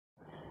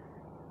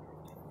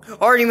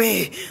Already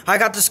me. I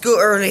got to school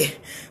early.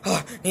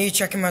 Oh, need to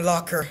check in my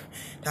locker.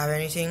 Do I have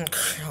anything?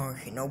 Oh,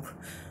 nope.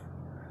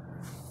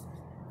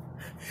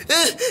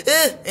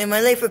 Am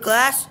I late for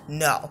class?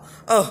 No.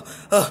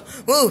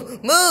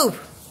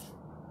 Move.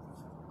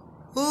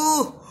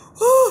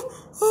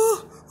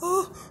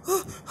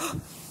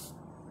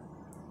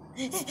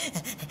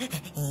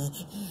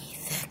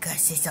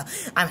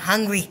 I'm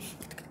hungry.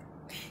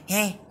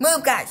 Hey,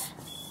 move, guys.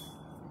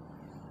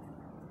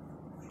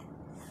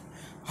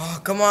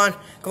 Oh, come on,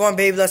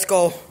 babe, let's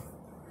go.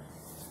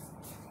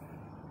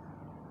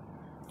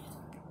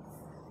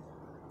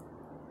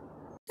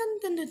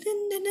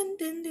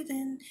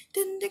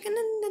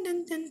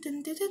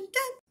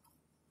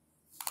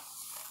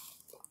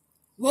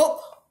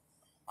 Well,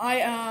 I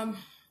am.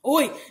 Oh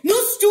wait,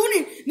 new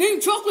student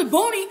named Chocolate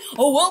Bonnie.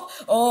 Oh well,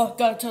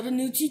 gotta tell the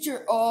new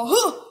teacher.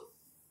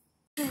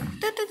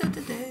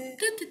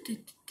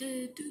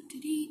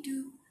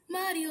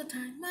 Mario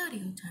time.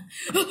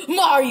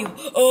 Mario,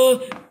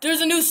 there's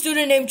a new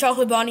student named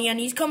Chocolate Bonnie and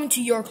he's coming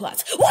to your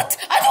class. What?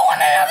 I don't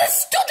want another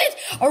student!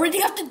 I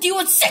already have to deal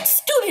with 6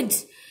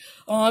 students!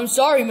 I'm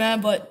sorry, man,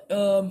 but,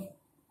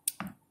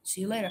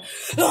 see you later.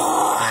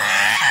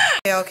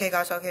 Okay,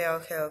 guys, okay.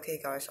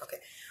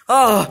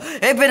 Oh,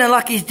 it's been a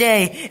lucky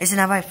day. Isn't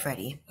that right,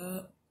 Freddy?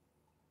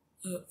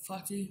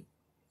 Foxy,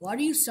 why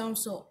do you sound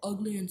so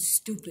ugly and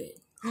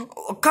stupid?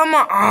 Oh, come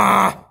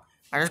on.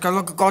 I just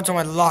gotta go to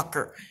my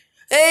locker.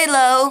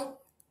 Hello.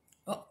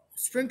 Oh,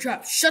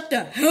 Springtrap, shut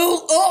the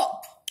hell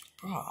up!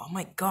 Oh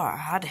my god, I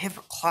had to hit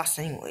for class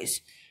anyways.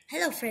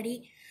 Hello,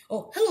 Freddy.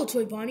 Oh, hello,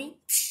 Toy Bonnie.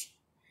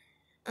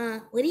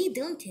 What are you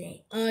doing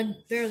today?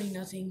 Barely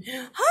nothing.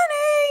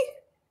 Honey!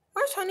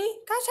 Where's Honey?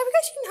 Guys, have you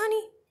guys seen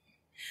Honey?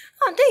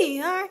 Oh, there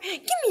you are.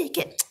 Give me a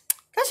kid.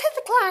 Let's hit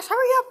the class.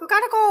 Hurry up. We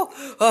gotta go.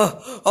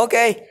 Oh,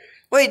 okay.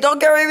 Wait, don't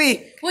carry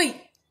me. Wait.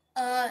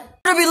 We're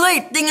gonna be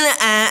late.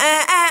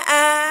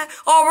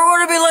 Oh, we're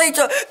gonna be late.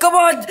 Come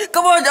on,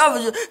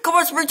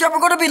 Springtrap. We're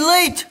gonna be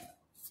late.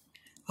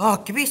 Oh,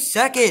 give me a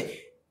second.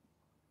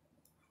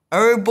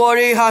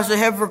 Everybody has to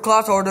head for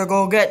class or they're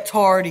gonna get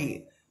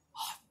tardy.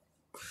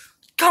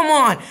 Come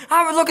on.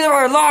 Have a look at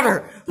our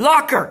locker.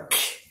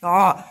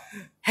 Oh,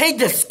 hate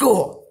this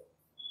school.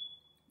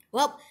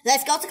 Well,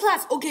 let's go to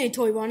class. Okay,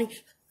 Toy Bonnie.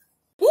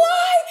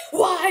 Why?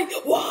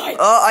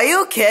 Are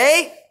you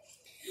okay?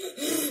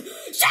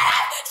 Shut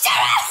up!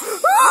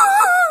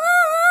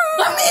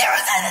 I'm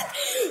irritated!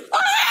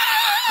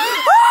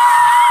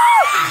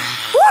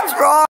 What's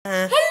wrong?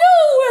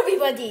 Hello,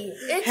 everybody.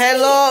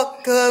 Hello,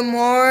 good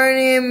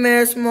morning,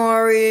 Miss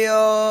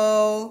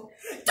Mario.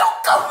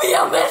 Don't call me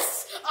a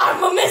miss!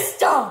 I'm a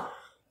mister!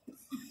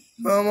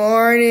 Good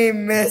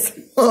morning, Miss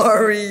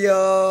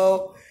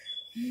Mario.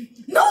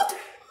 No!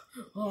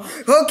 Oh,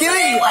 can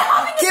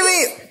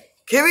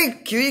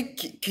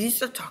you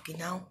stop talking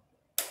now?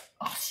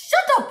 Oh,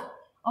 shut up!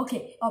 Okay,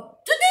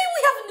 today we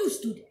have a new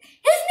student.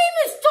 His name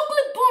is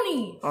Chocolate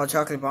Bonnie. Oh,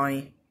 Chocolate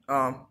Bonnie. I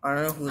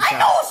don't know who's I that.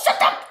 know,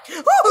 shut up!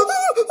 Okay.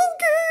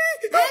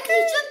 He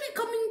should be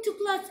coming to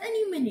class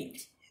any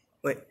minute.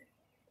 Wait.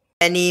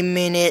 Any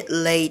minute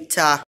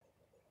later.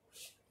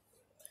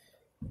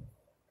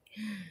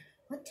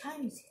 What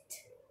time is it?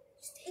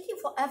 It's taking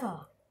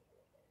forever.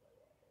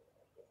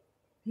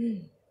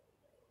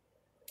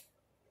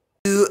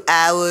 2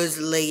 hours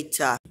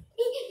later.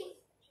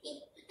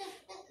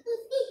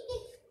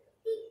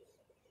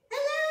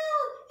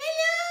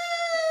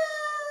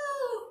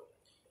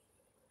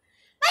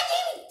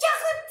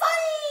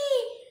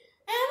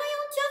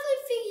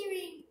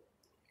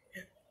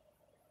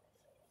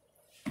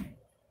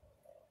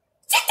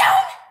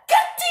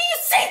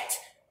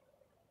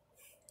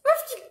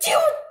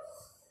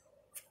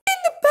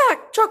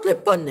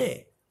 Chocolate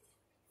Bunny.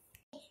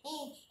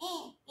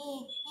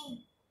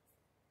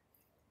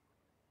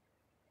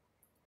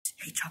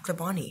 Hey, Chocolate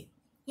Bunny.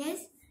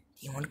 Yes? Do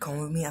you want to come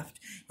with me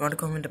after? You want to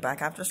come in the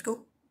back after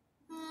school?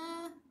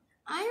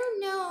 I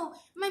don't know.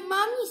 My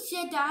mommy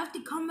said that I have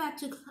to come back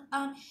to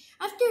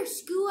after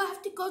school. I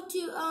have to go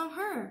to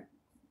her.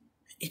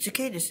 It's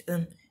okay. Do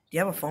you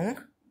have a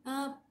phone?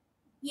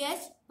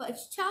 Yes, but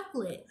it's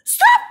chocolate.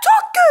 Stop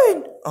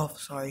talking! Oh,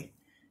 sorry.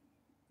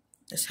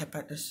 Let's head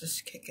back. Let's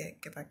just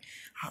get back.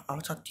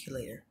 I'll talk to you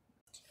later.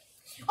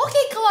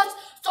 Okay, class.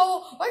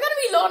 So we're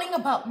gonna be learning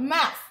about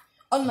math,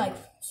 unlike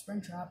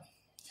Springtrap.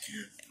 I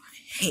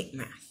hate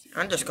math.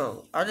 I'm just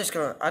gonna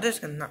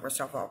knock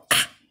myself out.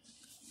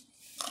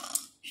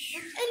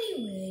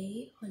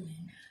 Anyway, hold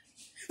on.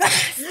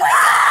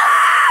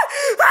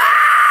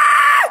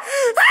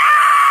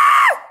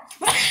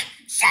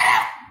 Shut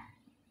up!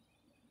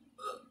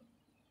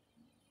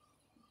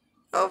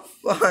 Oh,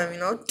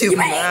 fine. I'll do You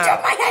may math.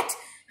 injure my head.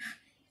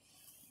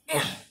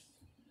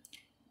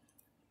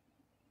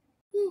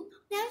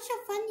 That was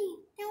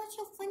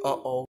so funny.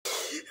 Uh-oh.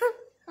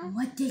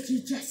 What did you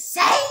just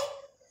say?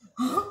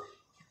 Huh?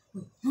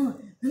 Wait, hold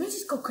on. Let me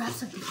just go grab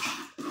something. Take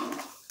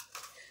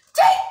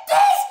this!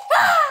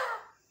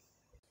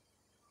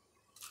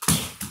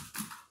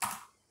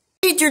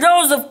 Teacher, that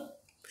was a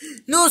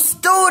new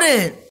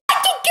student.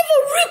 I don't give a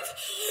rip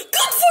Yep!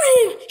 Good for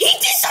him! He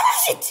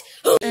deserves it!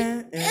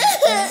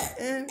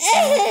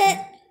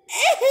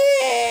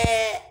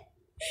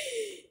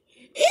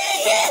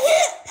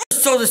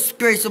 So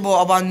disgraceful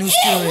about new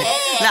student.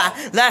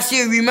 Last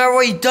year, remember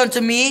what you done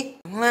to me?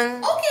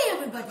 Okay,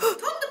 everybody, turn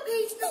the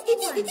page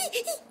number 1.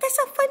 That's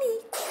so funny.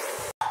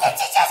 What did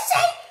you just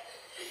say?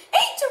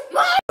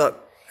 Look.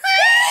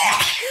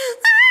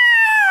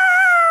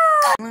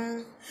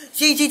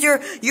 See,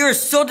 teacher, you're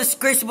so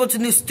disgraceful to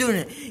new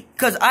student.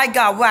 Cause I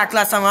got whacked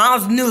last time when I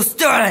was a new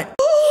student.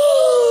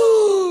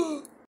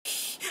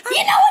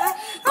 You know what?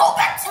 Go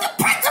back to the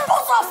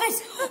principal's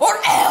office, or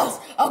else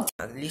I'll...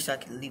 At least I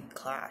can leave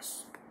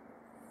class.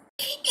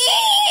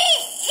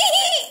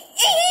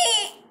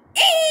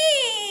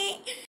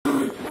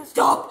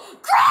 Stop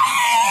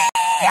crying!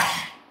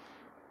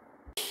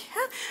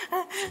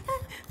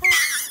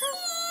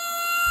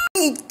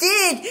 He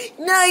did!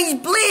 Now he's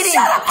bleeding!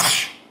 Shut up!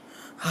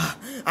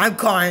 I'm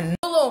crying.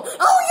 Hello.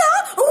 Oh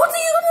yeah? What are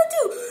you gonna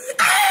do?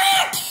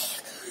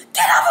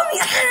 Get off of me!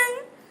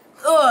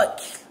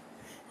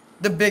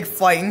 The big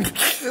fight.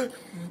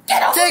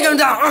 Get off Take of him me!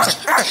 down!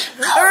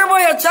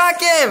 Everybody attack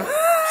him!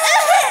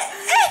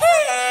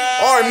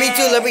 Or me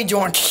too, let me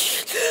join.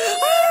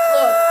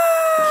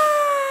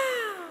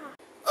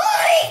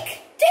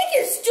 Take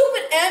your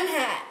stupid M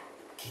hat.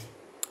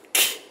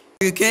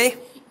 You okay?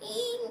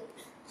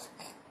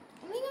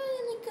 I'm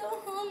gonna go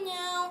home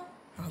now.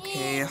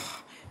 Okay.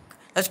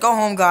 Let's go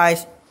home,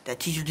 guys. That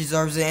teacher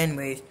deserves it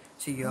anyways.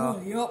 See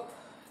y'all. Yep.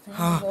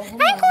 I'm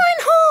going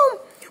home!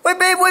 Wait,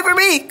 babe, wait for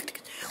me!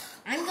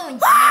 I'm going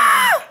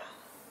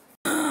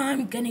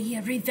I'm gonna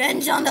get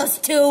revenge on those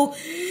two.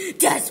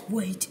 Just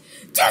wait.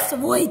 Just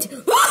wait.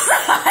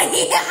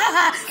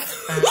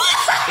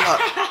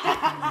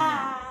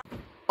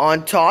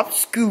 On top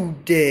school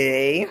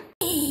day.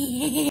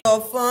 So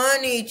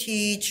funny,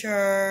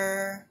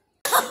 teacher.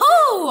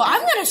 Oh,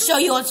 I'm gonna show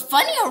you what's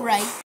funny,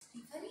 alright?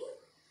 Funny?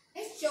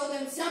 Let's show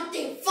them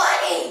something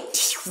funny.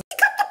 We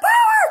got the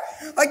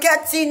power! I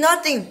can't see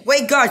nothing.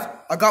 Wait, guys,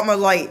 I got my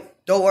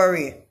light. Don't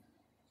worry.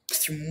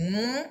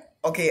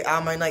 Okay, I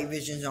have my night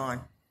visions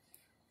on.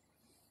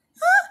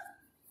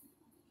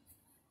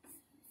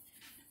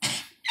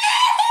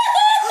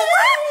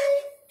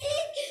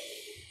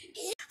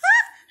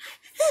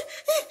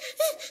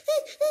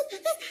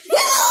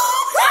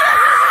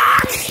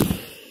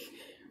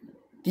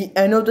 The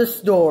end of the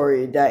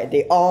story that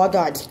they all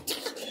died.